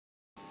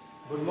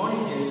Good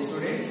morning dear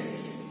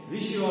students.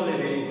 Wish you all a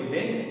very good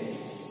day.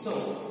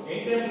 So,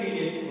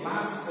 intermediate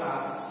last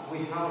class we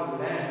have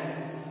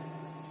learned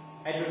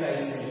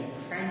advertisement,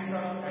 kinds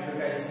of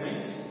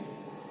advertisement.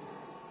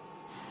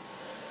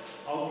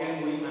 How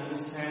can we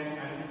understand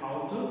and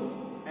how to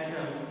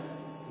attempt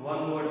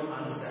one word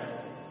answer.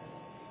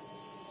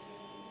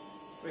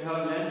 We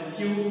have learned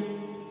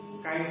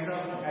few kinds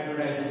of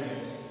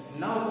advertisement.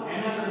 Now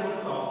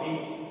another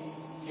topic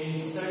in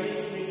study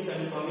skills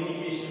and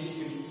communication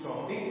skills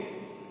topic.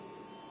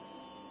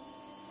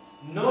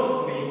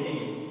 Note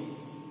making.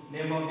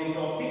 Name of the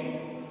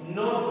topic,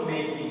 note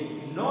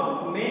making.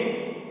 Note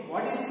make.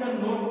 What is the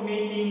note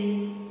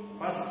making?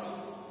 First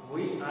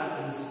we are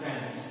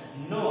understand.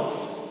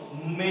 Note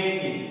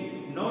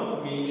making.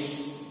 Note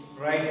means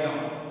write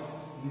down.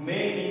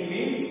 Making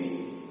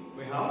means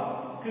we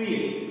have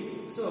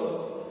create.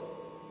 So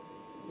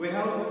we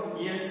have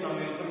here some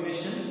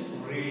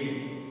information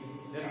reading.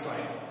 That's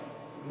why.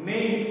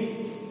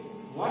 Making.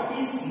 What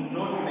is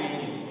note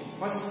making?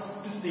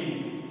 First to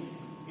think.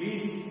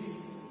 Please,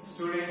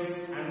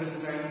 students,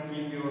 understand,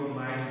 keep your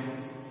mind.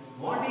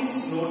 What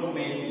is note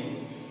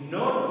making?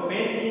 Note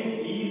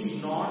making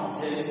is not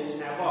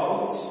just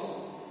about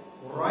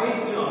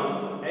write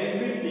down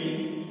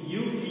everything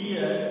you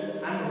hear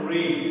and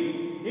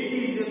read. It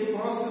is a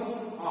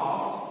process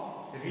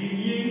of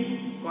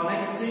reviewing,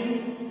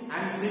 connecting,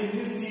 and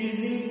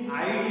synthesizing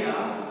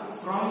idea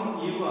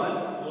from your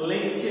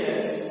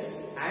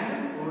lectures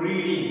and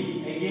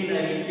reading. Again,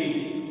 I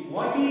repeat.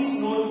 What is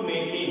note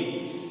making?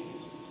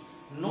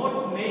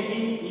 Note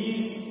making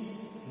is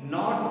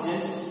not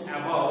just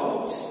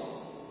about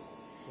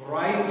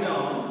write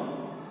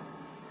down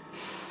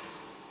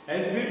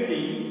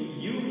everything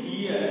you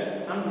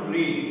hear and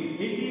read.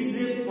 It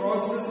is a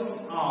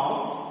process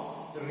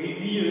of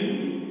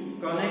reviewing,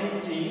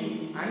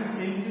 connecting, and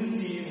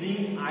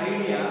synthesizing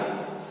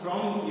idea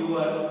from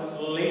your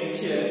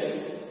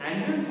lectures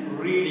and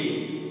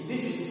reading.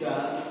 This is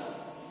the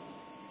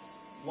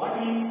what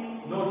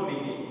is note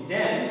making.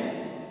 Then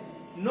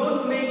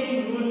note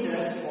making rules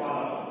as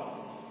follow.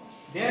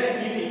 They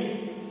are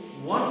giving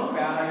one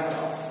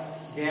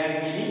paragraph. They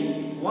are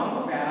giving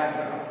one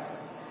paragraph.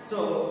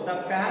 So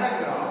the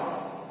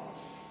paragraph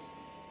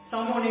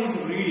someone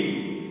is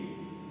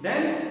reading.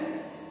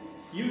 Then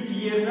you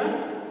hear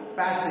the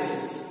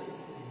passage.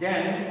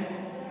 Then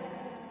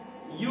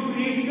you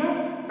read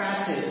the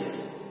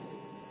passage.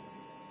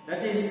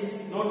 That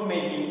is note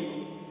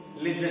making.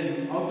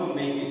 Listen how to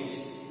make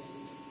it.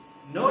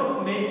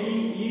 Note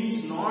making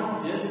is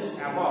not just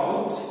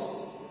about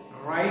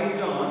write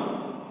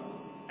down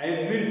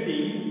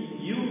everything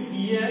you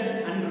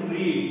hear and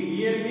read.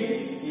 Hear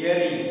means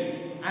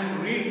hearing and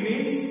read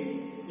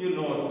means you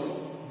note.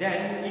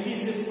 Then it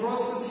is a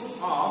process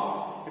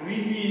of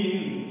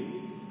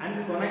reviewing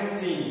and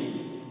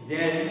connecting.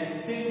 Then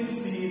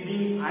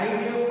synthesizing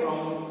idea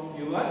from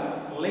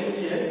your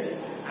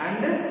lectures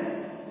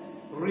and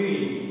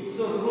reading.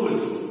 So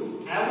rules.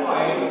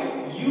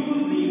 Avoid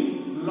using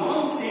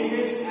long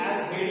sentence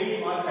as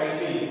heading or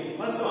title.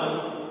 First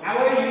one,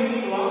 avoid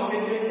using long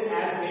sentence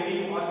as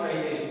heading or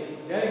title.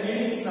 They are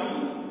giving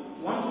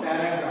one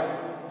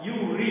paragraph. You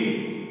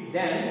read,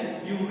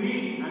 then you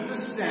read,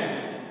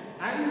 understand,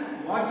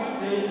 and what you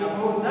tell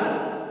about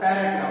the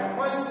paragraph.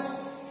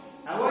 First,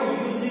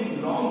 avoid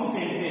using long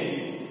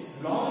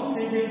sentence. Long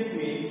sentence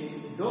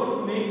means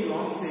don't make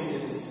long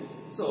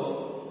sentence.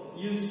 So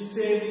you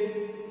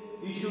say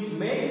you should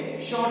make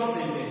short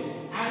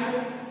sentence.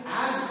 And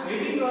as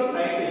heading or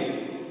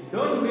title,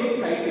 don't make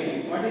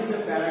title. What is the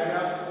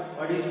paragraph?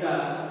 What is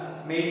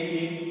the main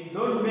theme?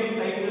 Don't make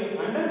title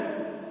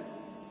under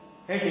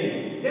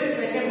heading. Then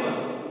second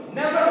one,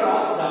 never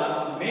lost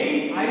the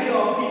main idea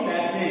of the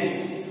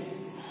passage.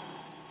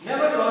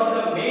 Never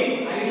lost the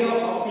main idea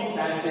of the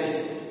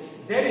passage.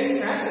 There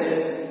is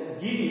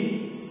passage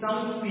giving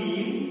some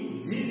theme,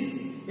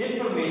 gist,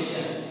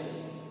 information.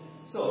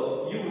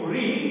 So you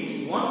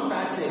read one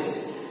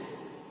passage.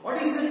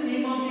 What is the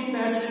theme of the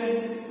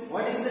passage?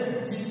 What is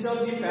the gist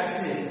of the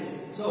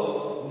passage?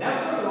 So,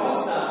 never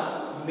lost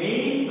the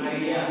main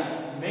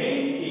idea,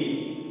 main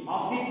theme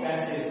of the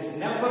passage.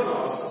 Never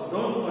lost.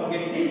 Don't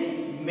forget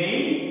the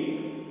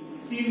main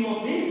theme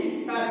of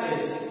the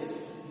passage.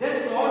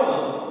 Then third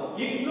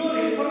one, ignore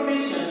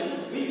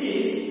information which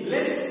is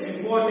less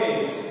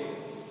important.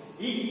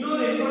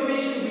 Ignore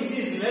information which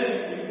is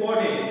less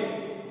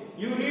important.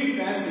 You read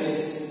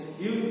passage,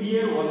 you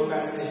hear one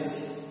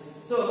passage.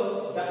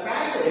 So, the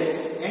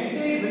passage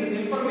entailed with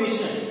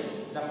information.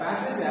 The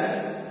passage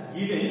has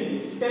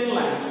given 10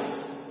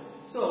 lines.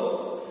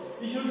 So,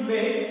 you should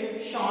make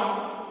short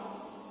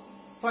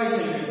 5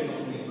 sentences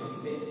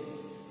only.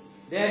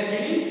 They are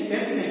giving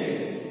 10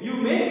 sentences. You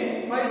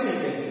make 5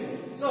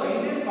 sentences. So,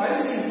 in the 10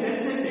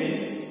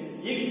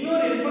 sentences,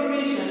 ignore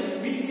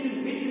information which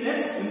is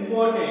less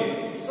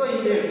important. So,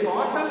 in the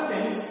total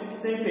 10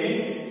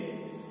 sentence,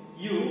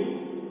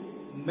 you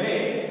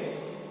make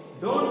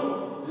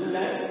don't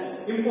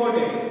less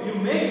important. You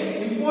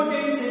make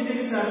important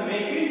sentence and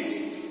make it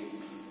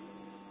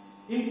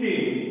in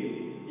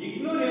theme.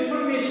 Ignore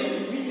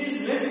information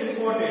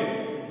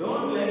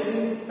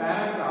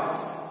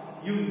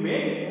you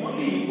make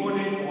only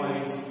important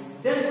points.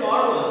 Then third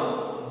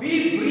one,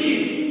 be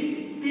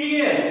brief,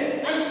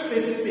 clear and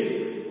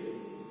specific.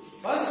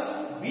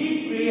 First,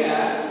 be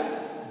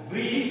clear,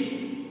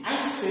 brief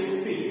and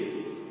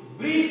specific.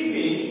 Brief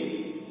means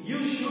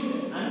you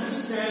should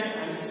understand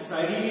and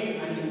study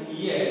and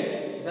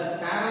hear the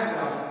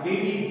paragraph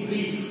very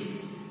brief.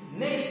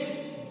 Next,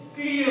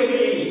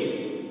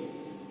 clearly.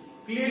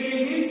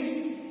 Clearly means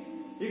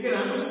you can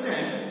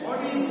understand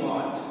what is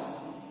what.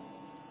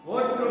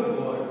 Word to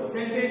word,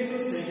 sentence to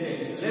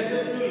sentence,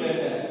 letter to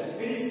letter.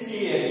 It is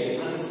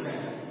clearly understand.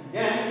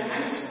 Then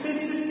and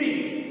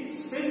specific.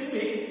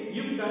 Specific,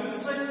 you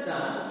construct the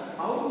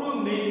how to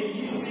make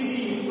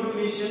easily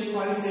information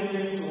 5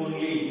 sentences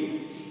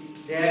only.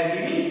 They are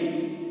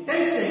giving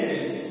 10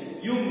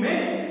 sentences. You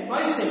make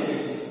 5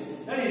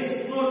 sentences. That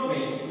is note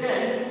make.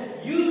 Then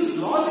use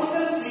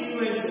logical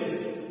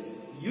sequences.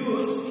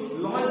 Use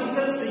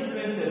logical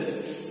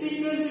sequences.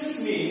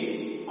 Sequences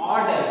means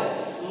order.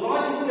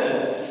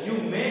 Logical, you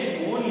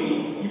make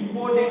only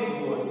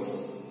important words.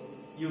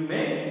 You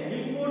make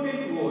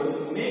important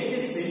words, make a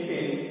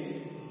sentence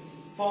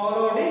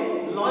followed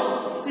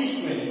a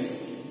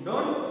sequence.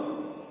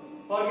 Don't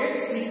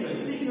forget sequence.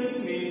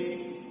 Sequence means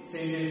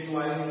sentence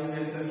wise,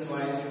 sentences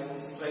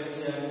wise,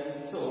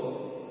 structure.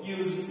 So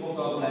use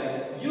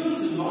vocabulary.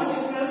 Use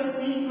logical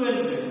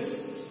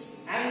sequences.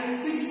 And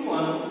sixth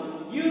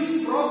one,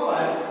 use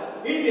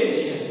proper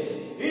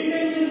intention.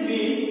 Intention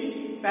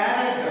means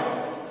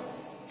paragraph.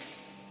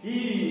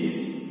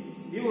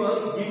 He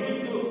was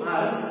given to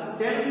us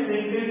 10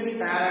 sentence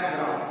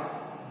paragraph.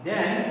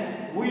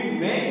 Then we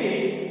make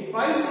it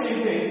 5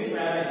 sentence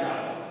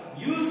paragraph.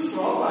 Use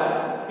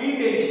proper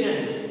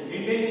intention.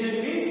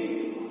 Intention means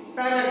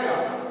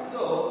paragraph.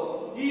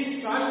 So he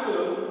start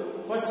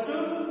to first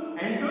to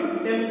end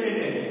to 10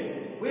 sentence.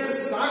 We have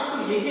start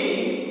to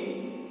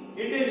again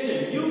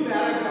intention. New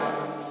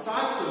paragraph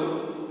start to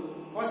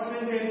first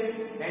sentence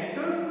end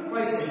to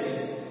 5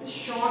 sentence.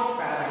 Short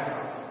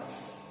paragraph.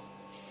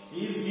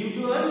 He is give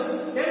to us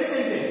 10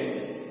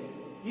 sentences.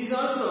 He is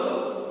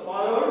also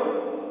followed to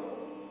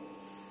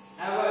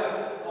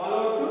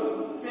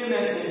same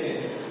as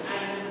sentence,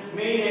 and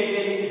main idea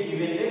is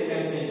given the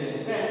 10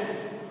 sentence. Then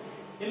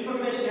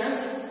information has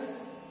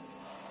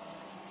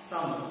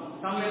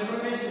some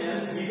information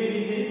is given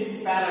in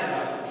this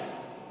paragraph.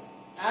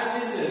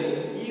 As usual,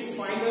 he is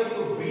find out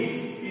to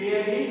brief,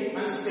 clearly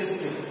and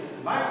specific.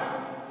 But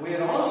we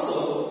are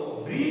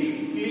also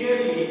brief,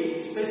 clearly,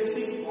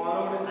 specific,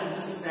 followed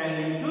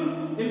understanding to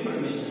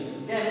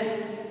information.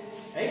 Then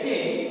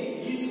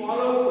again, he is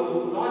followed to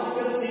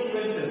logical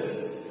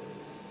sequences.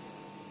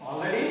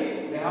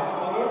 Already they have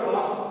followed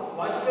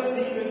logical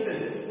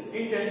sequences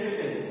in 10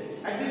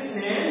 sentences. At the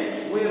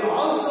same, we are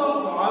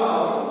also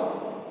followed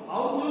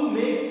how to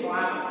make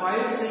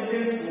 5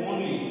 sentences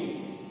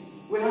only.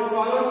 We have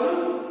followed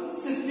to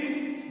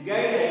specific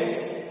guidelines.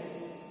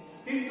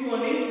 Fifth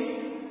one is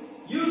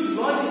use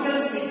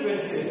logical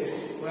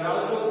sequences. We are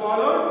also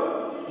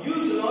followed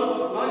use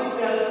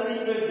logical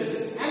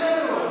sequences.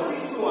 Another one,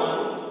 sixth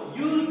one,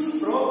 use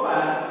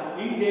proper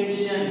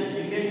intention.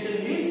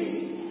 Intention means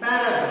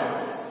paragraph.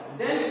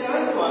 Then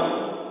seventh one,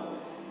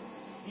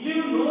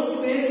 leave no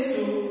space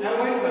to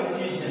avoid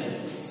confusion.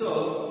 So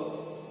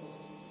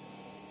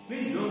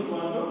please don't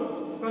want to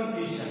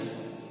confusion.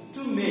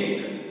 To make,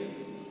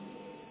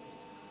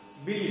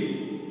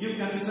 believe, you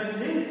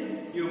construct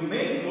it, you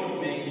make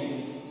note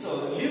making.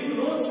 So leave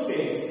no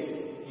space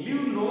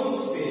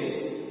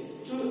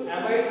to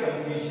avoid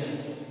confusion.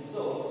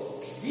 So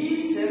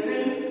these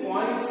 7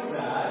 points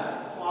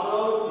are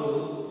followed to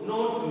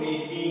note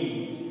making.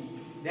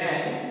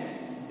 Then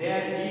they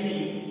are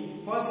giving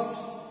first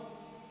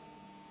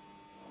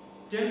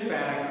 10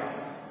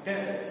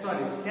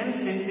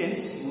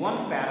 sentence,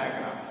 1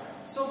 paragraph.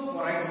 So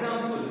for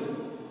example,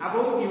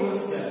 about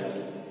yourself.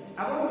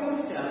 About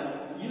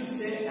yourself, you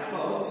say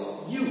about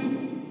you.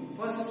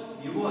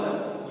 First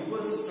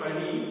your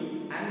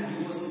study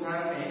and your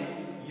surname,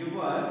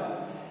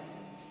 your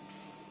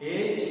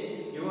age,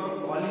 your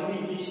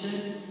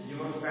qualification,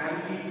 your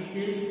family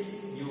details,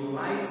 your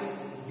likes,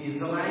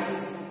 dislikes,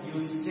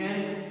 your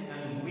strength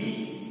and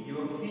weak,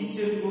 your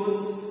future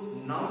goals.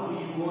 Now do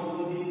you want to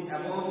know this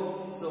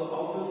about? So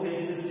how to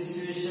face the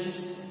situations?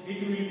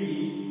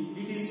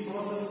 It is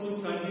process to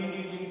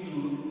continuing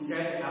to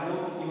say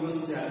about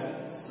yourself.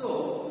 So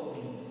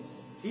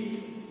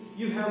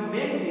you have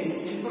made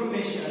this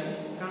information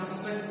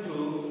construct to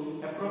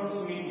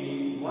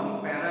approximately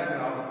 1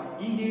 paragraph.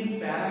 In the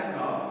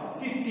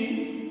paragraph,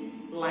 15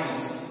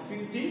 lines.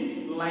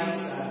 15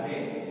 lines are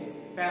there.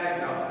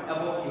 Paragraph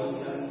about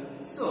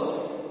yourself. So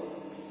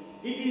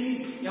it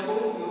is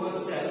about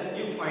yourself.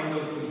 You find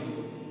out to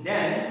you.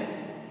 Then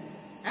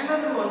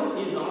another one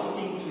is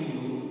asking to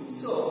you.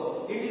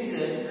 So it is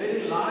a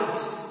very large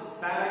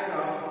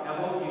paragraph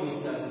about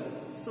yourself.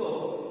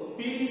 So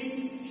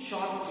please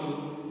short to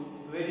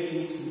very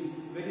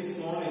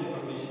small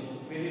information,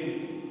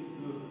 very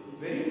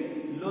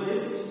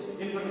lowest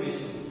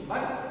information,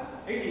 but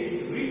it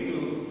is read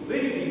to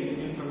very deep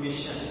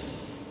information.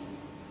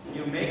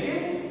 You make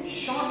it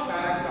short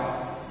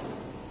paragraph.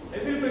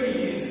 Everybody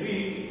is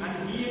read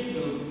and here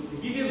to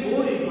give you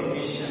more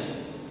information.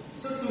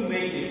 So to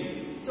make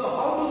it. So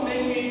how to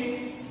make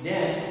it?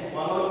 Then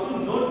how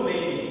to not make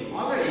it.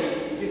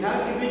 Already you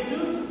have given to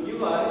your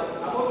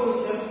about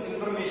yourself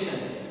information.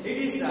 It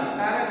is the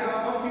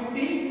paragraph of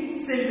 50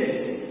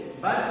 sentences.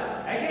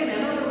 But again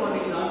another one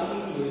is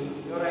asking you,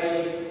 your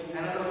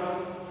another one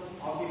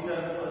officer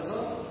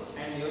also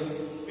and your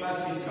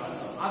class teacher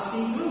also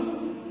asking to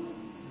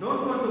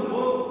don't want to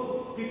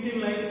more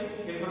 15 lines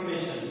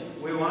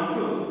information. We want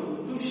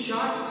to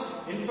short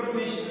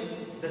information.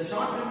 The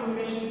short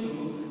information to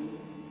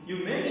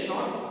you make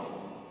short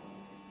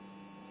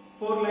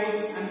 4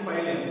 lines and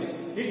 5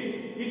 lines.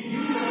 It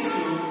gives us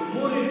to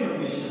more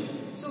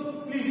information. So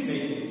please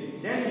make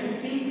it. Then you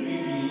think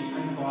really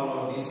and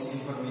follow this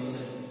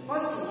information.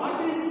 First,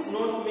 what is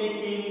note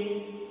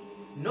making?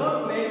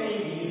 Note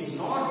making is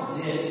not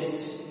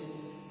just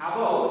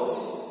about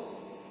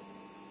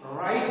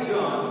write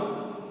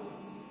down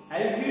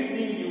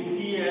everything you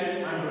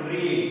hear and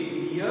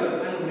read. Hear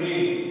and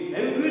read.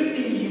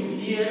 Everything you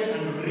hear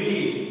and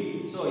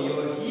read. So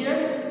you hear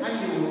and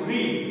you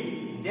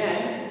read.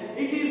 Then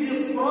it is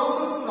a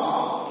process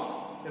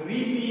of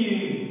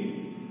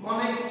reviewing,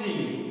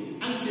 connecting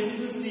and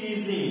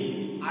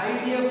synthesizing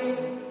idea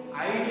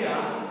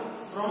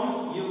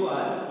from your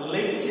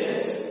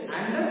lectures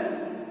and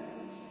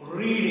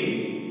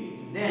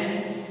reading.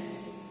 Then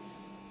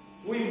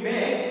we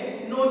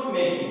make note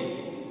making.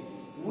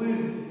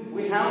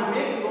 We have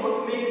made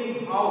note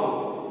making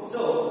how?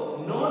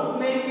 So note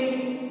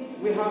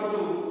making, we have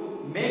to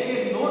make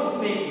a note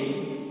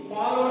making,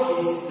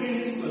 follow these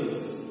principles.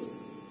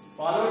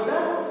 Follow the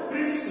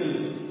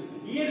principles.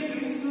 Here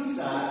principles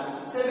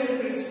are 7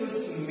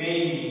 principles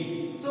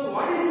mainly. So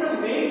what is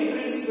the main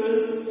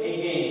principles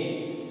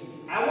again?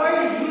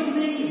 Avoid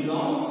using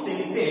long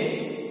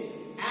sentence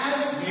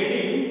as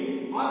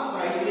heading or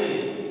title.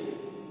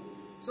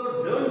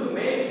 So don't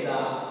make the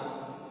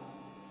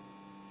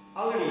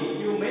already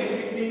you make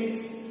 15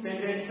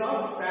 sentence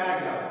of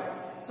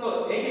paragraph.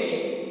 So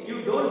again you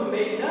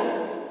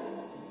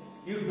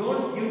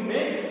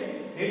make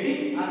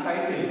heading or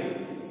title.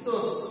 So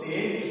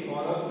same is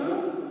followed to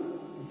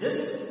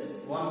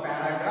just one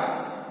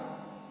paragraph.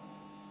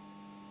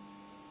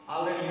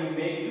 Already you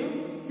make to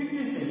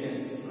 15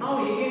 sentences.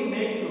 Now again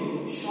make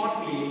to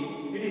shortly.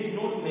 It is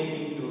not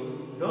making to.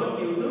 Don't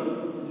give the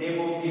name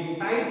of the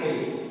title.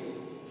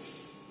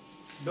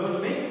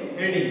 Don't make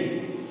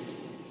heading.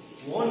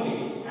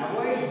 Only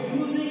avoid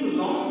using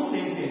long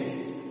sentence.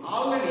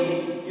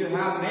 Already you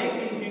have made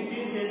in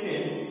 15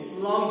 sentence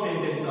long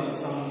sentence or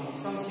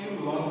some few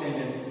long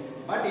sentence.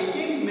 But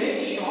again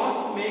make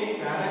short,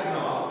 make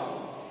paragraph.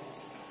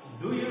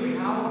 Do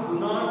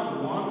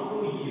not want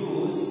to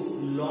use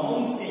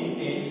long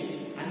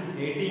sentence and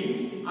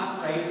heading or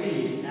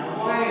title.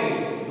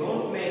 Avoid.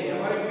 Don't make.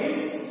 Avoid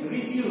means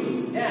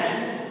refuse.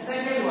 And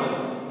second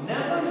one,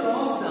 never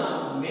lose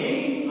the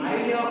main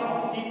idea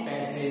of the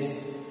passage.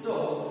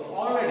 So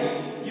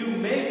already you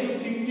make to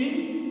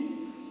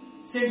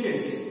 15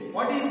 sentence.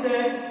 What is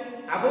that?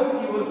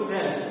 About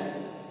yourself.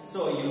 So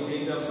your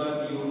date of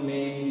birth, your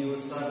name, your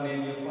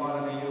surname, your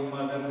father name, your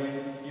mother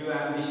name, your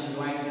ambition,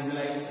 like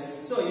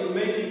dislikes. So you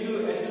make it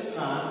to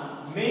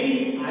etc.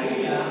 Main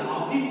idea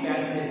of the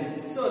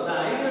passage. So the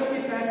idea of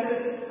the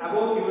passage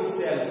about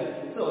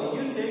yourself. So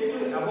you say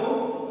to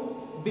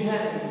about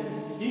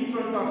behind, in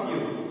front of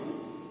you.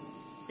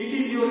 It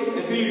is your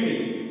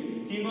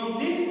ability. Theme of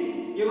the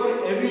your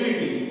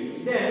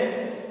ability.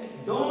 Then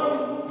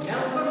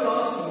never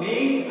lose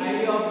main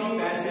idea of the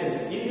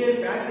passage. In their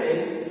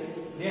passage,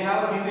 they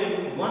have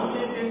given one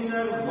sentence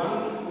or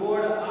one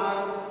word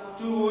or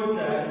 2 words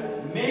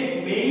or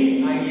make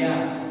main idea.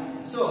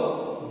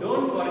 So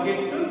don't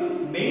forget to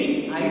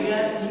main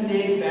idea in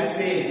their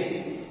passage.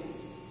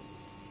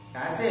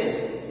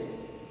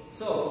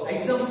 So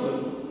example,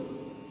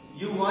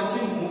 you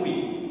watching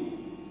movie.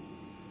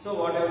 So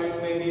whatever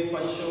it may be,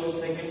 first show,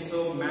 second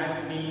show,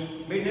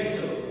 matinee, midnight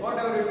show,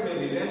 whatever it may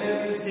be,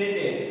 whenever you say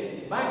there.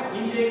 But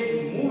in the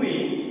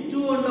movie,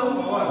 2.5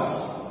 hours.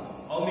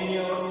 How many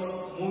hours?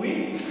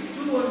 Movie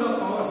 2.5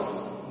 hours.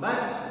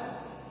 But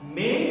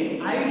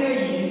main idea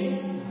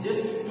is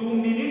just 2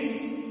 minutes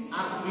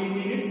or 3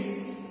 minutes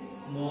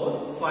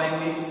more, 5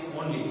 minutes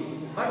only.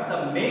 But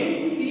the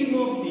main theme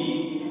of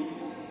the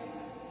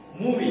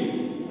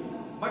movie,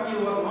 but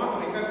you are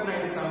not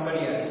recognize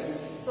somebody else.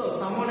 So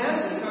someone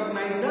else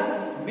recognized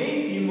the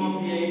main theme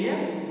of the idea,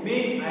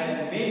 main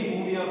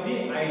movie of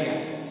the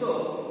idea.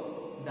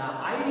 So the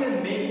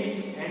idea make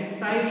it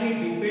entirely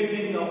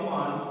depending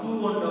upon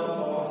 2.5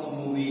 hours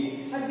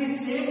movie. At the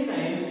same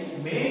time,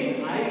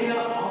 main idea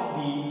of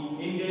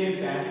the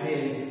Indian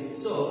passage.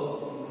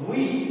 So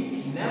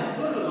we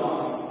never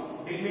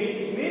lost. It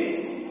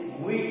means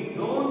we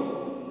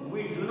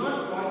do not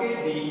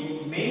forget the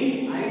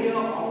main idea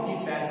of the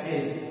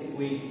passage.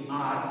 We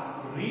are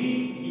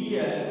read,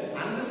 hear,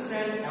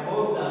 understand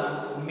about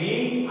the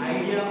main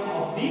idea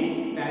of the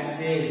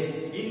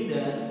in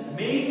the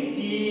main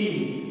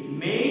theme,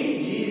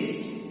 main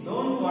gist.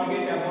 Don't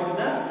forget about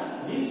the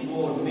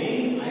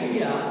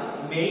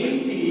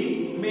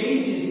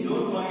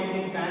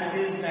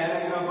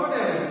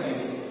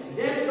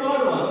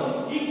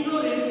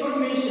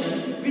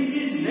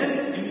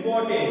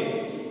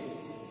important.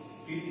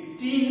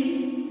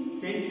 15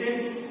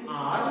 sentences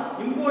are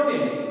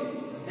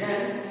important.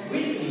 Then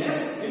which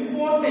less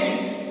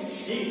important,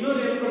 ignore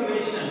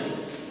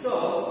information.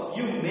 So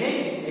you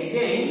make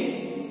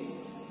again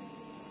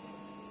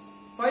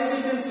 5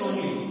 sentences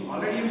only.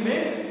 Already you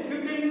made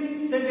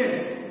 15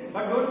 sentences,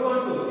 but don't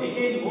want to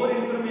again more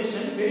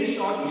information very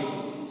shortly.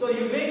 So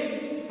you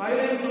make 5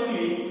 lines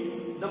only.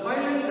 The 5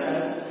 lines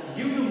says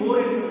give to more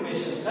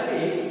information. That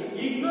is,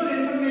 ignore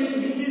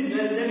information which is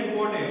less than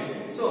important.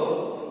 So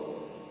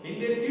in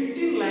the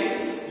 15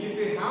 lines, if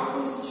you have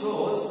to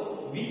choose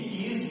which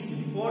is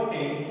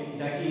important,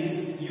 that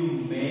is you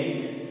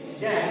make.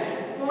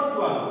 Then fourth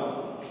one.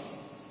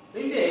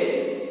 In the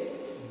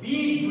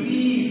be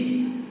brief.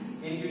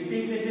 In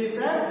 15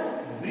 sentences,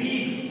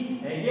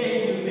 brief. Again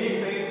you make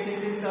 5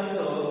 sentences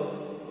also.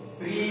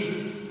 Brief.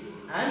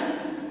 And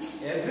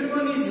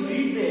everyone is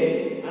read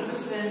there,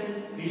 understand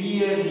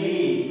clearly.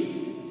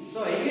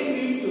 So again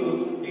we need to,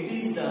 it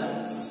is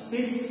the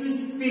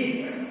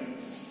specific.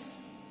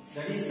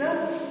 That is the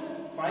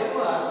 5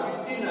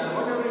 or 15 or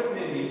whatever it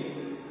may be.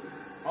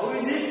 How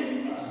is it?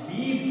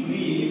 Be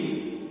brief,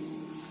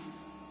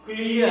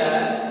 clear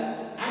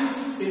and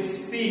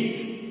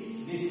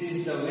specific. This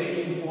is the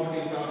very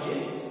important of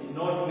this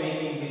note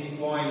making this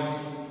point.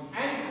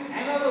 And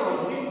another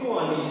one, quick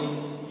one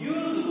is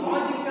use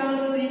logical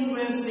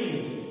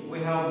sequencing. We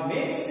have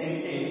made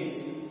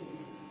sentence,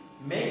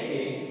 make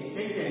a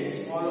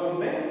sentence followed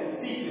by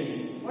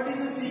sequence. What is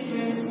a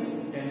sequence?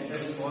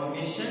 Tenses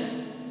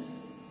formation,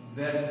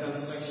 verb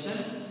construction,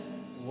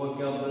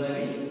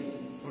 vocabulary,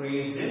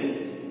 phrasal,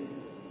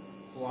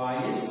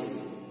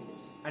 voice,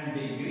 and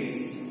degrees,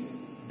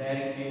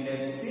 direct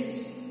indirect speech.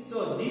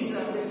 So these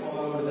are the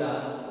followed the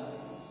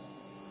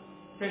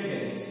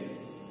sentence.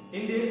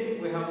 In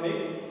there we have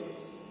made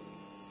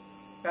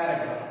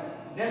paragraph.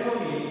 Then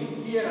only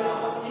here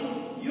are asking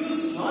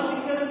use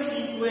logical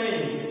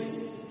sequence.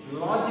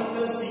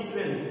 Logical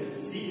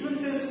sequence.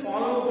 Sequences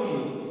follow to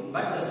you,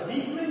 but the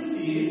sequence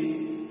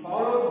is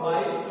followed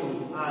by to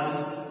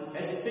us,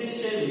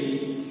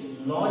 especially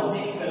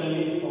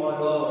logically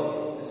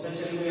followed.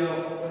 Especially we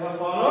have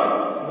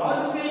followed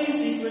logically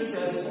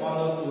sequences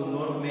follow to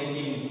note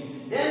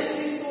making. Then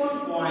sixth one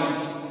point.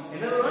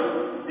 Another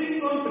one,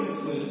 sixth one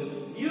principle.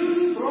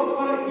 Use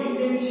proper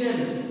intention.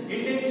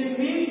 Intention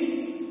means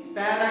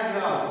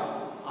paragraph.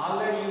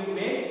 Already you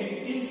made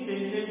 15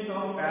 sentences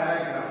of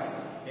paragraph.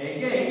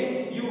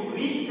 Again, you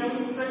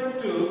reconstruct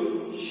to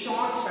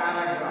short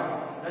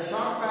paragraph. The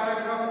short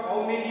paragraph, how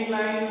many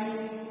lines?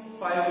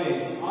 5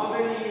 lines.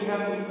 Already you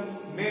have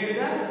made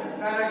the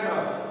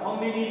paragraph. How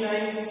many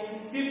lines?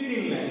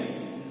 15 lines.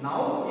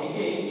 Now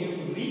again you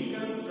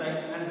reconstruct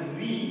and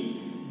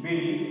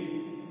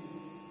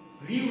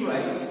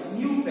rewrite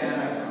new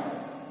paragraph.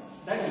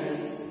 That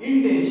is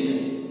intention.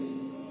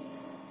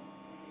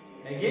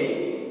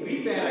 Again,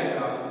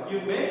 re-paragraph.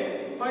 You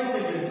make 5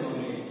 sentences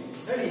only.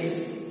 That is,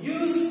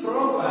 use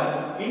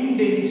proper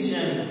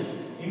intention.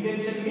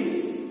 Intention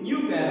means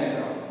new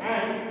paragraph.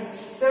 And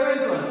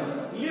seventh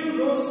one, leave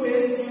no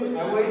space to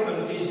avoid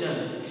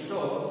confusion.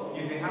 So,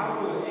 if you have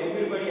to,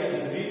 everybody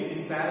has read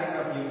this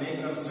paragraph, you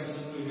make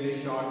construction to be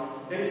very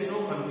short. There is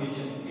no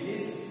confusion. It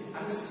is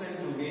understand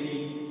to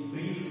very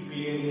brief,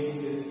 clearly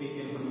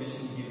specific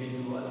information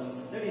given to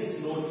us. That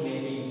is note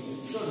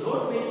making. So,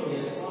 note making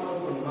is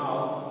followed to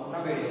now.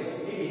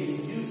 Nowadays, it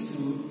is used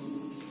to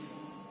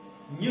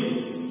news.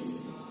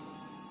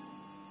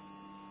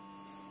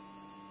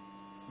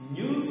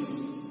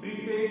 News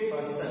prepared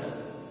person.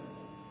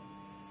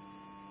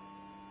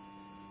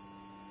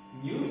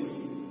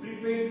 News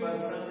prepared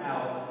person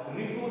are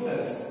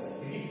reporters.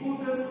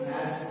 Reporters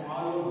has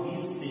followed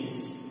these things.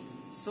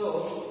 So,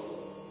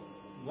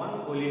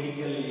 one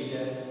political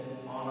leader,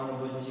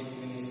 honorable chief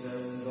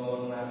ministers,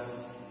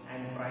 governors,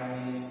 and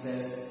prime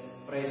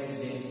ministers,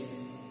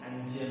 presidents,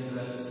 and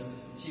generals,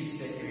 chief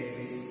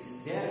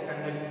secretaries, they are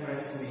conducting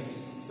press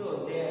meet.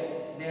 So they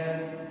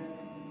are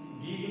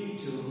giving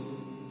to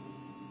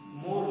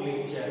more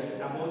lecture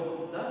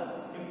about the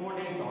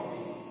important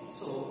topic.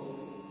 So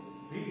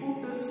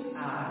reporters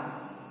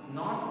are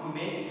not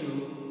made to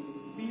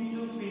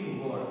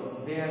pin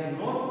word. They are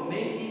not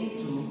made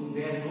to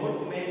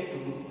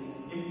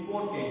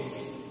importance.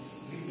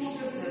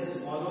 Reporters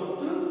has followed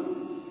to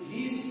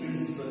these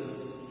principles.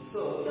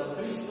 So the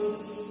principles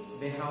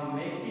they have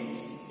made it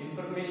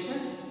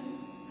information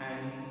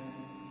and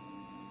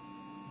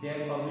they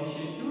are published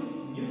to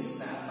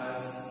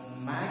newspapers,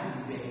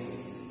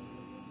 magazines,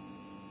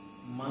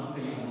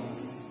 monthly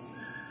books.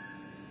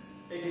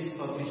 It is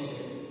published.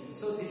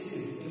 So this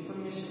is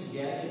information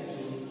gathered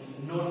to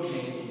note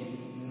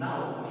making.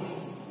 Now this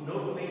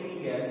note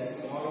making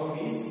has followed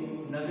is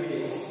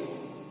nowadays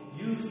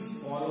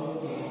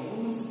followed to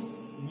whose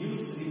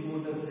news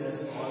reporters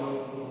has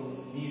followed to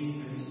these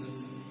principles.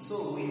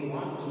 So we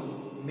want to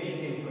make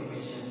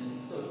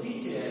information. So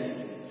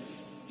teachers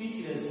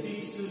teach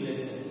 2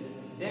 lessons.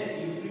 Then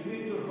you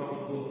prepare to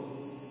rough book.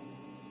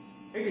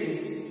 It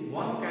is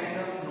one kind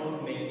of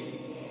note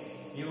making.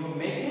 You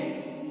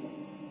make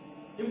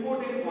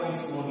important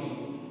points only.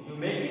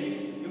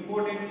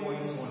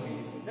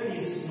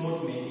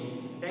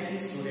 Thank you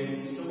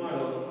students.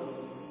 Tomorrow